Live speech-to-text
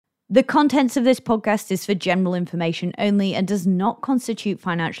The contents of this podcast is for general information only and does not constitute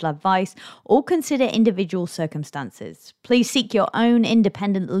financial advice or consider individual circumstances. Please seek your own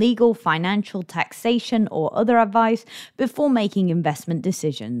independent legal, financial, taxation, or other advice before making investment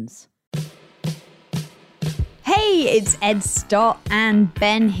decisions. Hey, it's Ed Stott and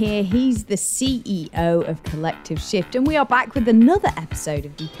Ben here. He's the CEO of Collective Shift, and we are back with another episode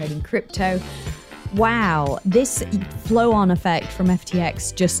of Decoding Crypto. Wow, this flow-on effect from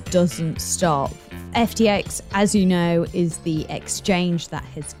FTX just doesn't stop. FTX, as you know, is the exchange that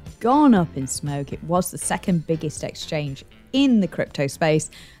has gone up in smoke. It was the second biggest exchange in the crypto space,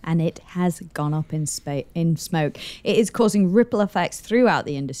 and it has gone up in smoke. It is causing ripple effects throughout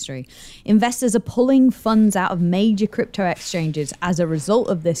the industry. Investors are pulling funds out of major crypto exchanges as a result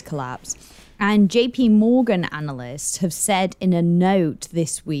of this collapse. And JP Morgan analysts have said in a note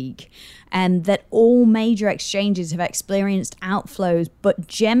this week that all major exchanges have experienced outflows, but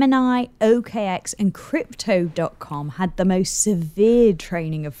Gemini, OKX, and Crypto.com had the most severe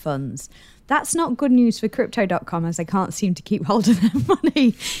draining of funds. That's not good news for Crypto.com, as they can't seem to keep hold of their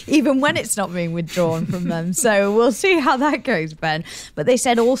money, even when it's not being withdrawn from them. So we'll see how that goes, Ben. But they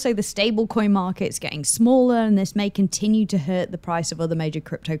said also the stablecoin market's getting smaller, and this may continue to hurt the price of other major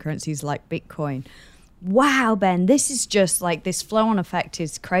cryptocurrencies like Bitcoin. Wow, Ben, this is just like this flow-on effect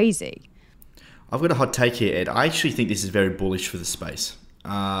is crazy. I've got a hot take here, Ed. I actually think this is very bullish for the space.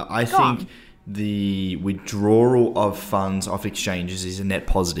 I think the withdrawal of funds off exchanges is a net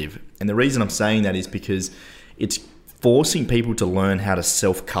positive. And the reason I'm saying that is because it's forcing people to learn how to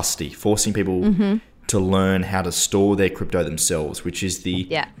self-custody, forcing people to learn how to store their crypto themselves, which is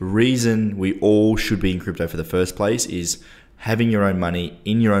the reason we all should be in crypto for the first place, is having your own money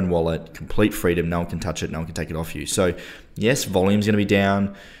in your own wallet, complete freedom. No one can touch it. No one can take it off you. So yes, volume's going to be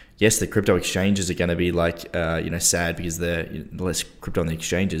down. Yes, the crypto exchanges are going to be sad because there's less crypto on the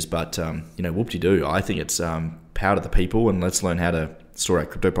exchanges. But, whoop-de-doo. I think it's power to the people, and let's learn how to store our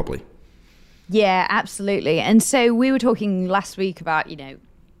crypto properly. Yeah, absolutely. And so we were talking last week about,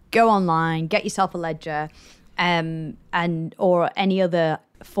 go online, get yourself a ledger or any other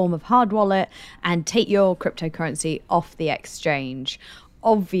form of hard wallet and take your cryptocurrency off the exchange.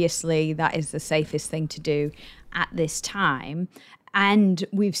 Obviously, that is the safest thing to do at this time. And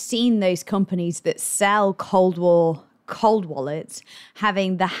we've seen those companies that sell cold wallets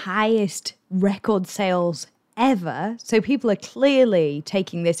having the highest record sales ever. So people are clearly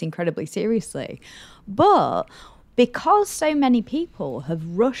taking this incredibly seriously. But because so many people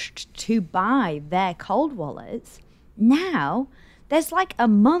have rushed to buy their cold wallets, now there's like a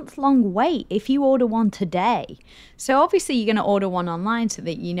month-long wait if you order one today. So obviously you're going to order one online so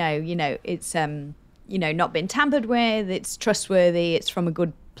that it's not been tampered with, it's trustworthy, it's from a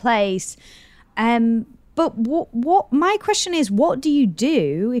good place. But what my question is, what do you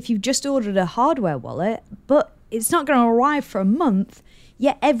do if you've just ordered a hardware wallet, but it's not going to arrive for a month,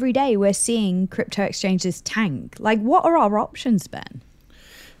 yet every day we're seeing crypto exchanges tank? Like, what are our options, Ben?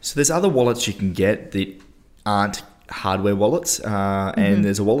 So there's other wallets you can get that aren't hardware wallets. And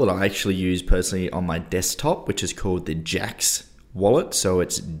there's a wallet I actually use personally on my desktop, which is called the Jaxx wallet. So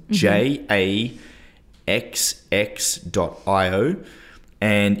it's JAXX.io.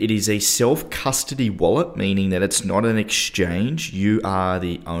 And it is a self-custody wallet, meaning that it's not an exchange. You are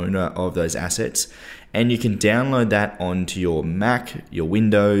the owner of those assets. And you can download that onto your Mac, your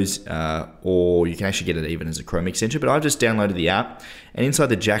Windows, or you can actually get it even as a Chrome extension. But I've just downloaded the app. And inside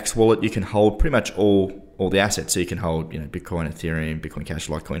the Jaxx wallet, you can hold pretty much all the assets. So you can hold, Bitcoin, Ethereum, Bitcoin Cash,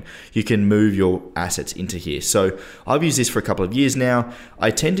 Litecoin. You can move your assets into here. So I've used this for a couple of years now. I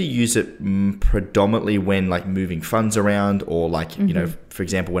tend to use it predominantly when moving funds around, or for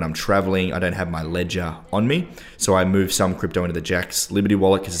example, when I'm traveling, I don't have my ledger on me. So I move some crypto into the Jaxx Liberty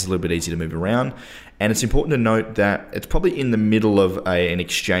wallet because it's a little bit easier to move around. And it's important to note that it's probably in the middle of an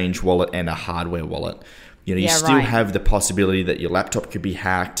exchange wallet and a hardware wallet. You still have the possibility that your laptop could be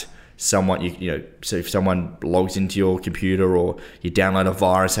hacked. So if someone logs into your computer, or you download a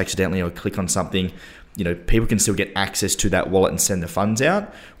virus accidentally or click on something, people can still get access to that wallet and send the funds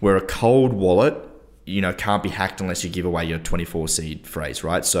out. Where a cold wallet, can't be hacked unless you give away your 24 seed phrase,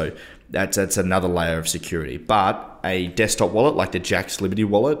 right? So that's another layer of security. But a desktop wallet like the Jaxx Liberty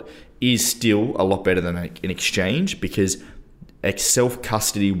wallet is still a lot better than an exchange, because a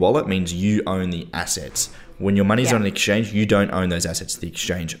self-custody wallet means you own the assets. When your money's on an exchange, you don't own those assets. The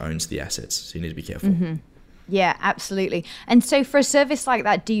exchange owns the assets. So you need to be careful. Yeah, absolutely. And so for a service like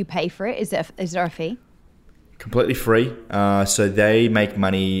that, do you pay for it? Is there a fee? Completely free. So they make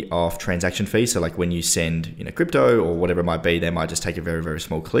money off transaction fees. So like when you send crypto or whatever it might be, they might just take a very, very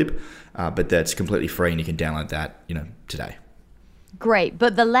small clip. But that's completely free, and you can download that today. Great.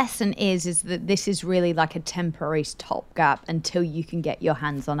 But the lesson is that this is really like a temporary stopgap until you can get your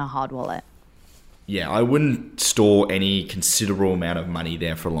hands on a hard wallet. Yeah, I wouldn't store any considerable amount of money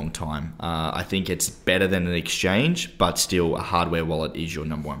there for a long time. I think it's better than an exchange, but still a hardware wallet is your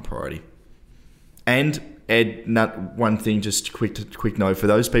number one priority. And Ed, one thing, just quick note for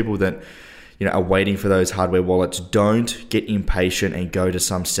those people that are waiting for those hardware wallets, don't get impatient and go to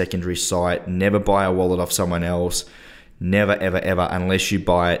some secondary site. Never buy a wallet off someone else. Never, ever, ever, unless you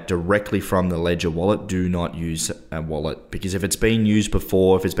buy it directly from the Ledger wallet, do not use a wallet. Because if it's been used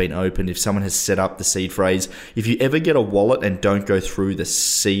before, if it's been opened, if someone has set up the seed phrase, if you ever get a wallet and don't go through the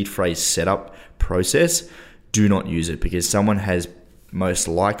seed phrase setup process, do not use it, because someone has most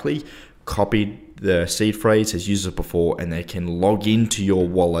likely copied the seed phrase, has used it before, and they can log into your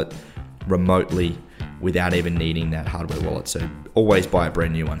wallet remotely without even needing that hardware wallet. So always buy a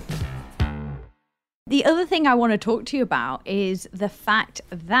brand new one. The other thing I want to talk to you about is the fact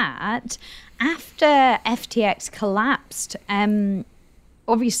that after FTX collapsed,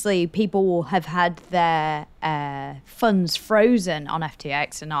 obviously people will have had their funds frozen on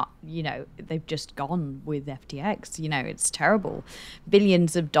FTX and not, they've just gone with FTX. It's terrible.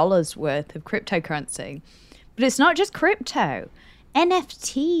 Billions of dollars worth of cryptocurrency. But it's not just crypto.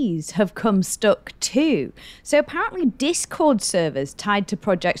 NFTs have come stuck too. So apparently Discord servers tied to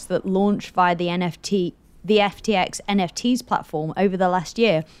projects that launched via the FTX NFTs platform over the last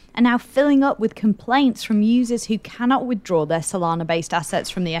year are now filling up with complaints from users who cannot withdraw their Solana-based assets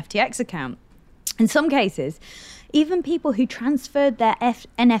from the FTX account. In some cases, even people who transferred their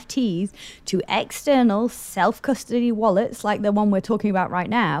NFTs to external self-custody wallets, like the one we're talking about right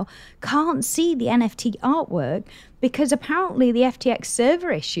now, can't see the NFT artwork because apparently the FTX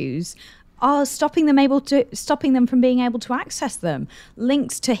server issues are stopping them from being able to access them.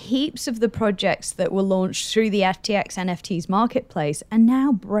 Links to heaps of the projects that were launched through the FTX NFTs marketplace are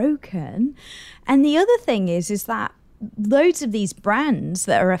now broken. And the other thing is that loads of these brands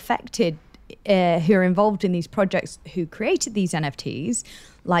that are affected, who are involved in these projects, who created these NFTs,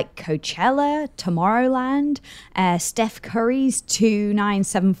 like Coachella, Tomorrowland, Steph Curry's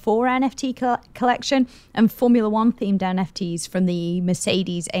 2974 NFT collection, and Formula One themed NFTs from the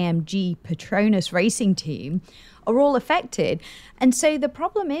Mercedes-AMG Petronas racing team are all affected. And so the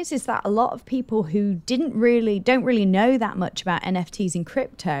problem is that a lot of people who don't really know that much about NFTs and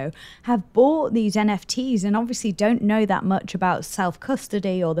crypto have bought these NFTs and obviously don't know that much about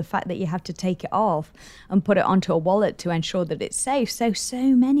self-custody or the fact that you have to take it off and put it onto a wallet to ensure that it's safe. So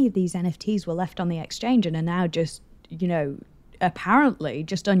many of these NFTs were left on the exchange and are now just, apparently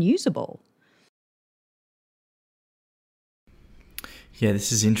just unusable. Yeah,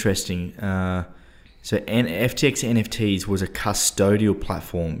 this is interesting. So FTX NFTs was a custodial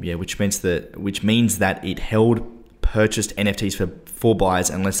platform, which means that it held purchased NFTs for buyers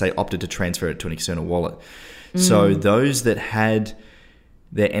unless they opted to transfer it to an external wallet. So those that had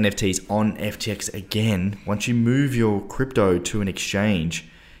their NFTs on FTX, again, once you move your crypto to an exchange,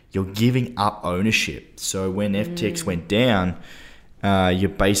 you're giving up ownership. So when FTX went down, you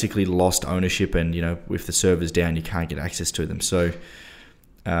basically lost ownership, and if the server's down, you can't get access to them. So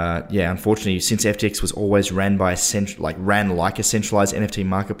unfortunately, since FTX was always ran like a centralized NFT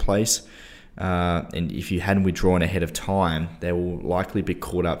marketplace, and if you hadn't withdrawn ahead of time, they will likely be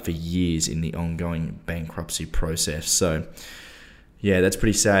caught up for years in the ongoing bankruptcy process. So, that's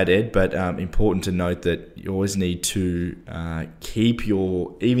pretty sad, Ed. But important to note that you always need to keep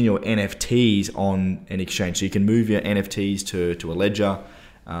your NFTs on an exchange. So you can move your NFTs to a ledger.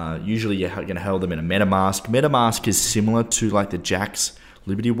 Usually, you're going to hold them in a MetaMask. MetaMask is similar to like the Jaxx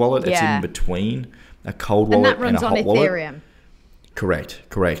Liberty wallet. It's in between a cold wallet and a hot wallet. Ethereum.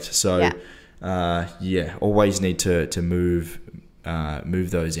 Correct. So, always need to move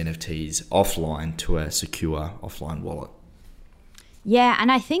those NFTs offline to a secure offline wallet. Yeah,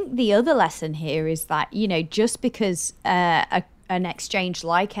 and I think the other lesson here is that, just because an exchange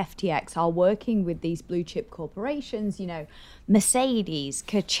like FTX are working with these blue chip corporations, Mercedes,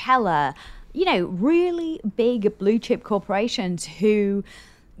 Coachella, really big blue chip corporations who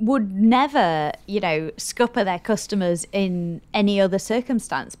would never, scupper their customers in any other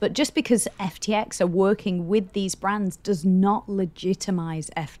circumstance. But just because FTX are working with these brands does not legitimize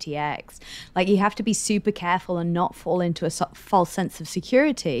FTX. Like, you have to be super careful and not fall into a false sense of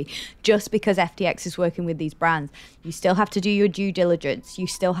security just because FTX is working with these brands. You still have to do your due diligence. You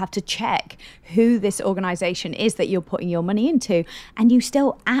still have to check who this organization is that you're putting your money into. And you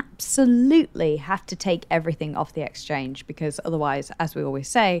still absolutely have to take everything off the exchange, because otherwise, as we always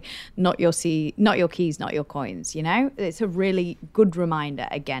say, not your keys, not your coins, It's a really good reminder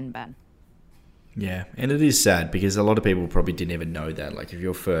again, Ben. Yeah, and it is sad because a lot of people probably didn't even know that. Like, if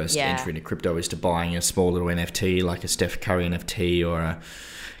your first entry into crypto is to buying a small little NFT, like a Steph Curry NFT or a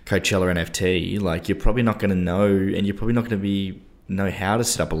Coachella NFT, like, you're probably not going to know, and you're probably not going to know how to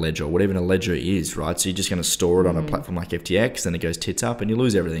set up a ledger or what even a ledger is, right? So you're just going to store it on a platform like FTX, then it goes tits up and you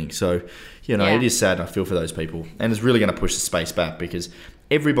lose everything. So, it is sad, and I feel for those people. And it's really going to push the space back because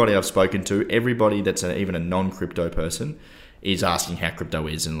everybody I've spoken to, everybody that's even a non-crypto person, is asking how crypto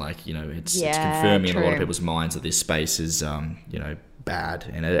is, and it's confirming in a lot of people's minds that this space is bad,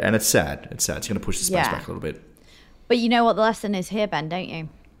 and it's sad. It's sad. It's going to push the space back a little bit. But you know what the lesson is here, Ben, don't you?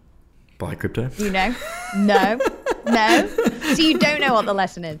 Buy crypto. You know? No. So you don't know what the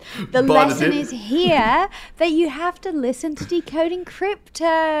lesson is. The lesson is here that you have to listen to Decoding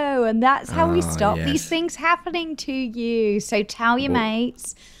Crypto, and that's how we stop these things happening to you. So tell your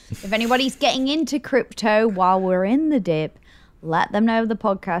mates. If anybody's getting into crypto while we're in the dip, let them know of the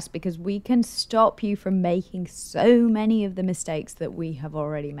podcast, because we can stop you from making so many of the mistakes that we have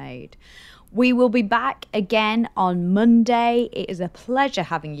already made. We will be back again on Monday. It is a pleasure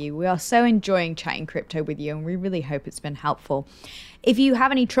having you. We are so enjoying chatting crypto with you, and we really hope it's been helpful. If you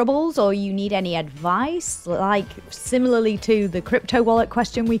have any troubles or you need any advice, like similarly to the crypto wallet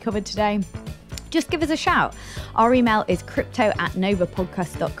question we covered today, just give us a shout. Our email is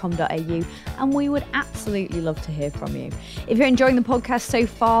crypto@novapodcast.com.au, and we would absolutely love to hear from you. If you're enjoying the podcast so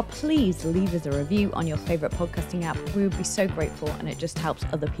far, please leave us a review on your favorite podcasting app. We would be so grateful, and it just helps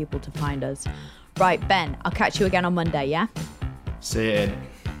other people to find us. Right, Ben, I'll catch you again on Monday, yeah? See you.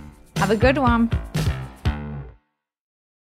 Have a good one.